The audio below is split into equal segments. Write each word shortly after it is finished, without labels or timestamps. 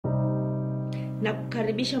Na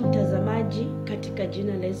kukaribisha mtazamaji katika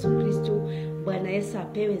jina la Yesu Kristo. Bwana Yesu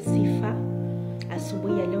apewe sifa.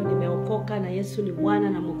 Asubuhi ya leo nimeokoka na Yesu ni Bwana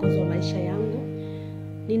na Mwokozi wa maisha yangu.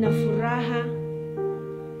 Nina furaha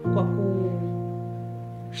kwa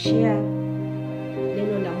kushare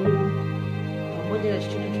neno la Mungu pamoja na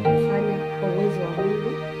chochote tunafanya kwa uwezo wa Mungu.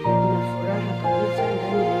 Nina furaha kabisa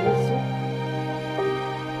ndani ya Yesu.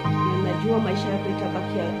 Na najua maisha yako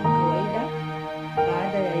itabaki ya kawaida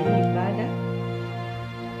baada ya hii ibada.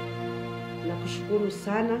 Na kushukuru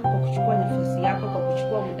sana kwa kuchukua nafasi yako, kwa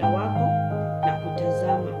kuchukua muda wako na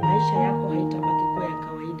kutazama. Maisha yako haitabaki kuwa ya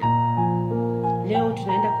kawaida. Leo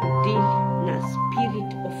tunaenda kudeal na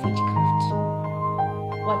spirit of witchcraft.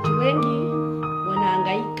 Watu wengi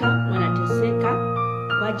wanahangaika, wanateseka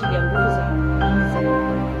kwa ajili ya nguvu za giza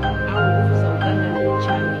au nguvu za uganga na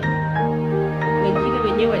uchawi. Wengine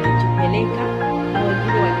wenyewe walijipeleka na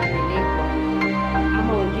wengine walipelekwa,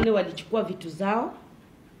 ama wengine walichukua vitu zao.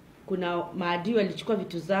 Kuna maadui walichukua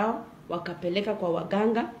vitu zao wakapeleka kwa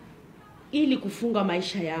waganga ili kufunga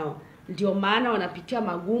maisha yao. Ndio maana wanapitia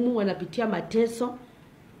magumu, wanapitia mateso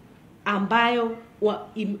ambayo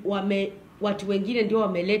watu wengine ndio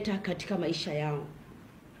wameleta katika maisha yao.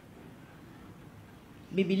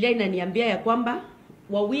 Biblia inaniambia ya kwamba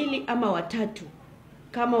 2 ama 3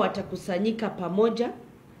 kama watakusanyika pamoja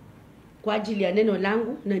kwa ajili ya neno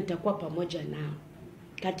langu, na nitakuwa pamoja nao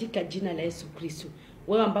katika jina la Yesu Kristo.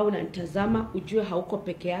 Wewe ambao unanitazama ujue hauko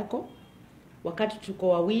peke yako. Wakati tuko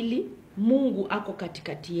wawili, Mungu ako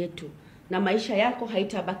katikati yetu na maisha yako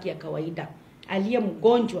haitabaki ya kawaida. Aliye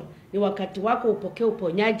mgonjwa ni wakati wako upokee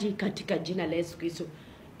uponyaji katika jina la Yesu Kristo.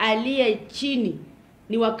 Aliye chini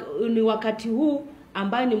ni wakati huu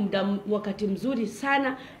ambayo ni wakati mzuri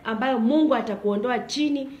sana ambayo Mungu atakuondoa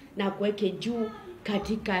chini na kuweke juu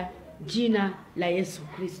katika jina la Yesu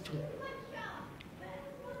Kristo.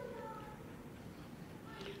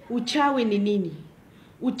 Uchawi ni nini?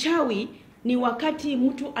 Uchawi ni wakati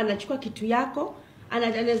mtu anachukua kitu yako,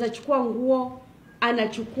 anaweza chukua nguo,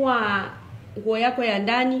 anachukua nguo yako ya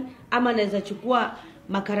ndani, ama anaweza chukua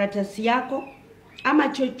makaratasi yako, ama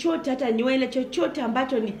chochote, hata nywele, chochote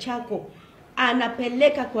ambacho ni chako,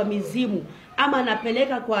 anapeleka kwa mizimu, ama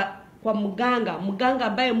anapeleka kwa mganga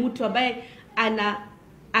ambaye mtu ambaye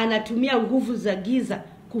anatumia nguvu za giza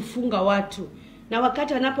kufunga watu. Na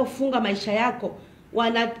wakati anapofunga maisha yako,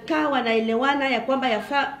 wanakaa wanaelewana ya kwamba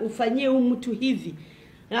yafaa ufanyie huyu mtu hivi.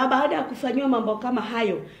 Na baada ya kufanywa mambo kama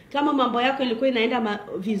hayo, kama mambo yako ilikuwa inaenda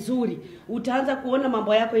vizuri, utaanza kuona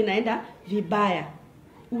mambo yako inaenda vibaya.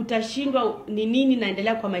 Utashindwa ni nini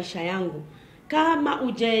naendelea kwa maisha yangu. Kama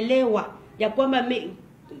hujaelewa ya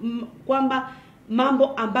kwamba mambo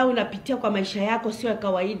ambayo unapitia kwa maisha yako sio ya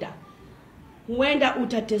kawaida, huenda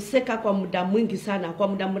utateseka kwa muda mwingi sana, kwa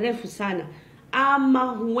muda mrefu sana, ama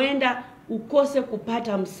huenda ukose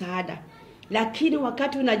kupata msaada. Lakini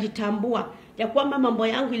wakati unajitambua ya kwamba mambo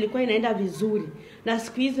yangu ilikuwa inaenda vizuri na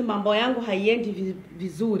siku hizi mambo yangu haiendi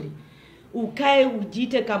vizuri, ukae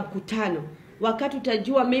ujiite kama mkutano. Wakati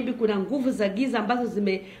utajua maybe kuna nguvu za giza ambazo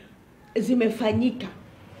zimefanyika,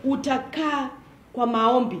 utakaa kwa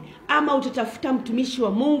maombi, ama utatafuta mtumishi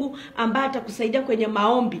wa Mungu ambaye atakusaidia kwenye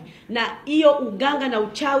maombi, na hiyo uganga na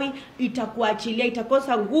uchawi itakuachilia,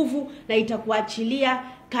 itakosa nguvu na itakuachilia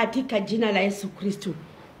katika jina la Yesu Kristo.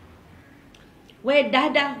 We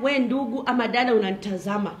dada, we ndugu ama dada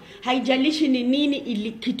unanitazama, haijalishi ni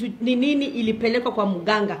nini ilipelekwa kwa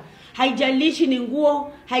mganga. Haijalishi ni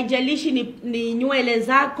nguo, haijalishi ni nywele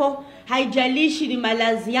zako, haijalishi ni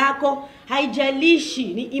malazi yako, haijalishi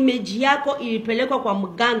ni image yako ilipelekwa kwa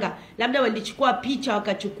mganga. Labda walichukua picha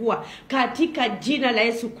wakachukua. Katika jina la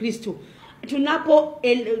Yesu Kristo,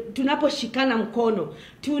 tunaposhikana mkono,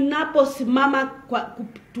 tunaposimama kwa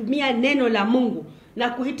kutumia neno la Mungu na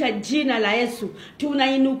kuita jina la Yesu,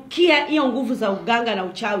 tunainukia hiyo nguvu za uganga na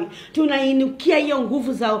uchawi. Tunainukia hiyo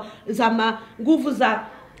nguvu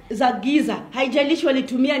za giza. Haijalishi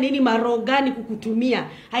walitumia nini, maroho gani kukutumia.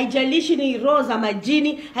 Haijalishi ni roho za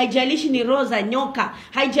majini, haijalishi ni roho za nyoka,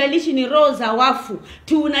 haijalishi ni roho za wafu.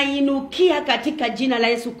 Tunainukia katika jina la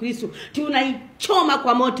Yesu Kristo. Tunaichoma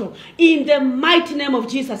kwa moto in the mighty name of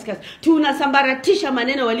Jesus Christ. Tunasambaratisha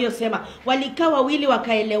maneno waliosema. Walikaa wawili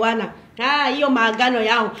wakaelewana, hiyo maagano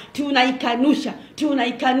yao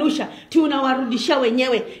tunaikanusha, tunawarudisha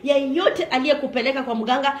wenyewe. Yeyote aliyekupeleka kwa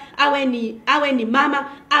mganga, awe ni mama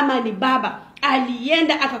ama ni baba,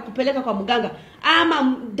 alienda akakupeleka kwa mganga,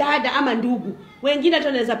 ama dada ama ndugu. Wengine hata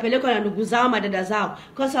wanaweza pelekwa na ndugu zao ama dada zao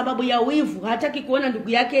kwa sababu ya wivu. Hataki kuona ndugu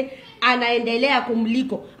yake anaendelea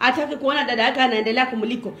kumliko, hataki kuona dada yake anaendelea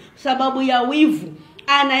kumliko, sababu ya wivu.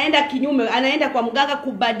 Anaenda kinyume, anaenda kwa mganga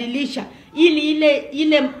kubadilisha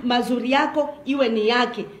ile mazuri yako iwe ni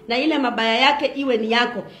yake na ile mabaya yake iwe ni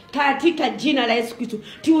yako, katika jina la Yesu Kristo.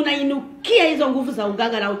 Tunainukia hizo nguvu za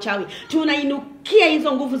uganga na uchawi, tunainukia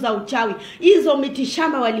hizo nguvu za uchawi, hizo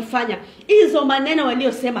mitishamba walifanya, hizo maneno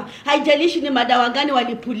waliosema, haijalishi ni madawa gani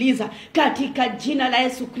walipuliza, katika jina la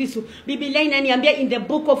Yesu Kristo. Biblia inaniambia in the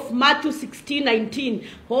book of Matthew 16:19,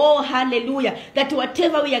 oh hallelujah, that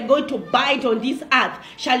whatever we are going to bind on this earth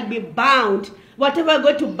shall be bound. Whatever we're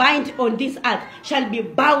going to bind on this earth shall be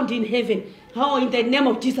bound in heaven. Oh, in the name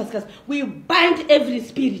of Jesus Christ, we bind every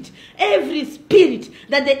spirit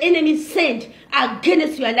that the enemy sent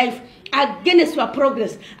against your life, against your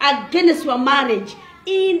progress, against your marriage.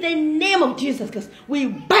 In the name of Jesus Christ, we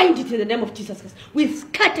bind it in the name of Jesus Christ. We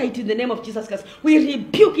scatter it in the name of Jesus Christ. We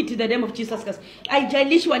rebuke it in the name of Jesus Christ.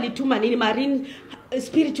 Haijalishi walituma nini, marine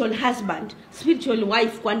spiritual husband, spiritual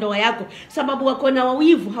wife kwa ndoa yako, sababu wako na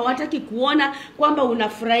wawivu, hawataki kuona kwamba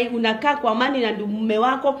unafurahi, unakaa kwa amani na mume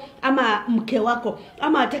wako ama mke wako,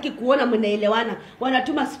 ama hawataki kuona mnaelewana.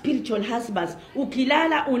 Wanatuma spiritual husbands.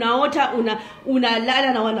 Ukilala unaota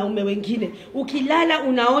unalala na wanaume wengine. Ukilala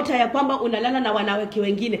unaota ya kwamba unalala na wanawake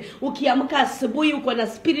wengine. Ukiamka asubuhi uko na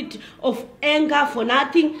spirit of anger for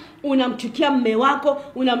nothing, unamchukia mume wako,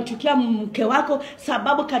 unamchukia mke wako,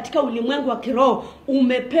 sababu katika ulimwengu wa kiroho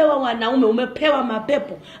umepewa wanaume, umepewa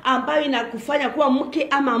mapepo ambayo inakufanya kuwa mke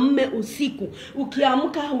ama mume usiku.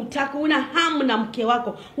 Ukiamka hutaki, una hamu na mke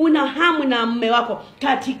wako, una hamu na mume wako,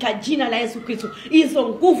 katika jina la Yesu Kristo. Hizo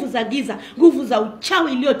nguvu za giza, nguvu za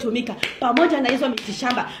uchawi iliyotumika pamoja na hizo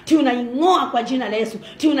mitishamba, tunaingoa kwa jina la Yesu,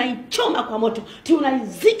 tunaichoma kwa moto,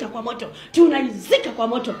 tunaizika kwa moto, tunaizika kwa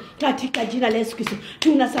moto katika jina la Yesu Kristo.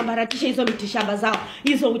 Tunasambaratisha hizo mitishamba zao,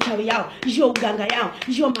 hizo uchawi yao, hizo uganga yao,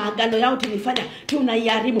 hizo maagano yao tulifanya,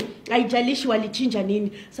 tunaiharibu. Haijalishi walichinja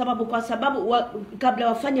nini, kwa sababu kabla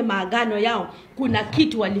wafanye maagano yao kuna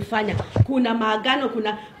kitu walifanya, kuna maagano,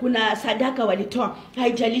 kuna sadaka walitoa.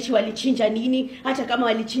 Haijalishi walichinja nini, hata kama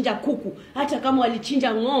walichinja kuku, hata kama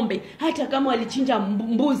walichinja ng'ombe, hata kama walichinja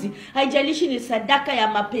mbuzi, haijalishi ni sadaka ya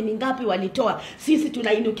mapeni ngapi walitoa, sisi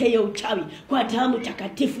tunainukia uchawi kwa damu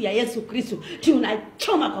takatifu ya Yesu Kristo.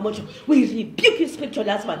 Tunachoma kwa moto. We rebuke you spiritual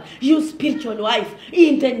husband, you spiritual wife,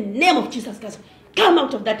 in the name of Jesus Christ. Come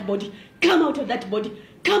out of that body, come out of that body,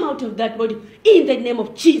 come out of that body, in the name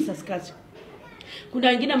of Jesus Christ. Kuna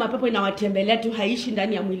wengine mapepo inawatembelea tu, haishi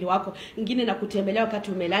ndani ya mwili wako. Ingine na kutembelea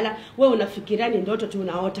wakati umelala, wewe unafikiria ni ndoto tu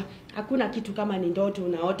unaota. Hakuna kitu kama ni ndoto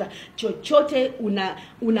unaota. Chochote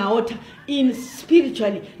unaota in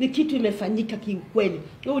spiritually ni kitu imefanyika kiukweli.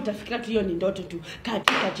 Wewe utafikiria tu hiyo ni ndoto tu.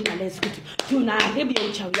 Katika jina la Yesu Kristo, tunaharibu ya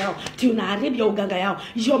uchawi yao, tunaharibu ya uganga yao,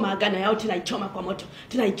 hiyo maagano yao tunaichoma kwa moto,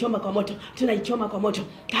 tunaichoma kwa moto, tunaichoma kwa moto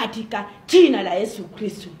katika jina la Yesu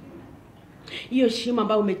Kristo. Hiyo shimo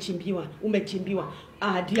ambayo umechimbiwa,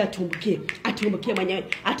 adui atumbukie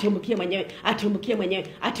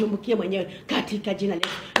mwenyewe katika jina la Yesu.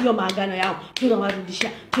 Hiyo maagano yao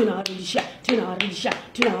tunawarudisha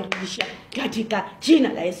katika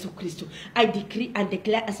jina la Yesu Kristo. I decree and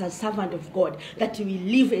declare as a servant of God that you will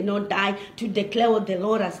live and not die to declare what the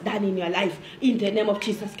Lord has done in your life, in the name of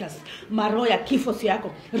Jesus Christ. Maroho ya kifo sio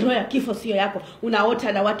yako, roho ya kifo sio yako.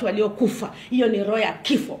 Unaota na watu waliokufa, hiyo ni roho ya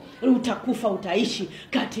kifo. Utakufa, utaishi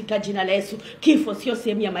katika jina la Yesu. Kifo sio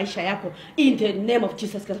sehemu ya maisha yako, in the name of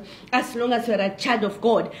Jesus Christ. As long as you are a child of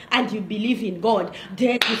God and you believe in God,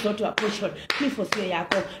 death is not your portion. Kifo sio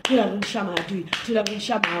yako. Tunarudisha maadui.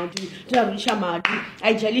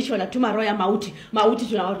 Haijalishi wanatuma roho ya mauti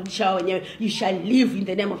tunawarudisha wenyewe. You shall live in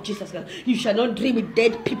the name of Jesus Christ. You shall not dream with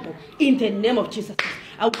dead people, in the name of Jesus Christ.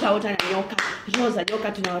 Hautaota na nyoka. Roho za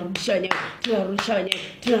nyoka tunawarudisha wenyewe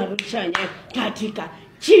katika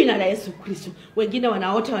jina la Yesu Kristo. Wengine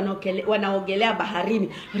wanaota wanaogelea baharini,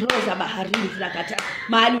 roho za baharini tunakataa.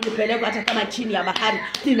 Mahali ulipelekwa hata kama chini ya bahari,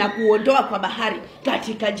 ninakuondoa kwa bahari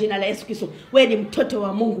katika jina la Yesu Kristo. Wewe ni mtoto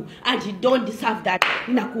wa Mungu and you don't deserve that.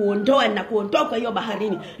 Ninakuondoa kwa hiyo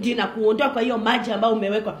baharini, ninakuondoa kwa hiyo maji ambayo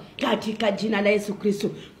umewekwa katika jina la Yesu Kristo.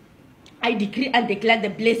 I decree and declare the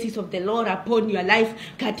blessings of the Lord upon your life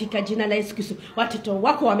katika jina la Yesu Kristo. Watoto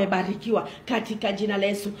wako wamebarikiwa katika jina la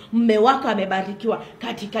Yesu. Mume wako amebarikiwa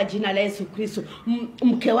katika jina la Yesu Kristo.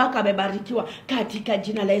 Mke wako amebarikiwa katika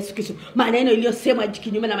jina la Yesu Kristo. Maneno iliyosemwa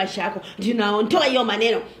kinyume na maisha yako, ninaondoa hiyo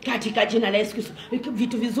maneno katika jina la Yesu Kristo.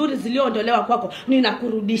 Vitu vizuri ziliondolewa kwako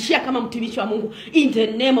ninakurudishia kama mtumishi wa Mungu, in the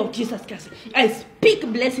name of Jesus Christ. I speak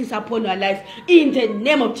blessings upon your life in the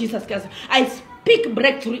name of Jesus Christ. I speak speak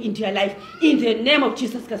breakthrough into your life. In the name of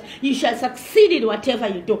Jesus Christ, you shall succeed in whatever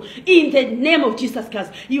you do. In the name of Jesus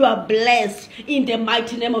Christ, you are blessed. In the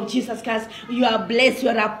mighty name of Jesus Christ, you are blessed. You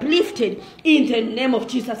are uplifted. In the name of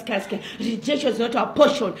Jesus Christ, rejection is not our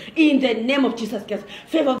portion. In the name of Jesus Christ,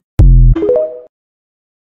 favor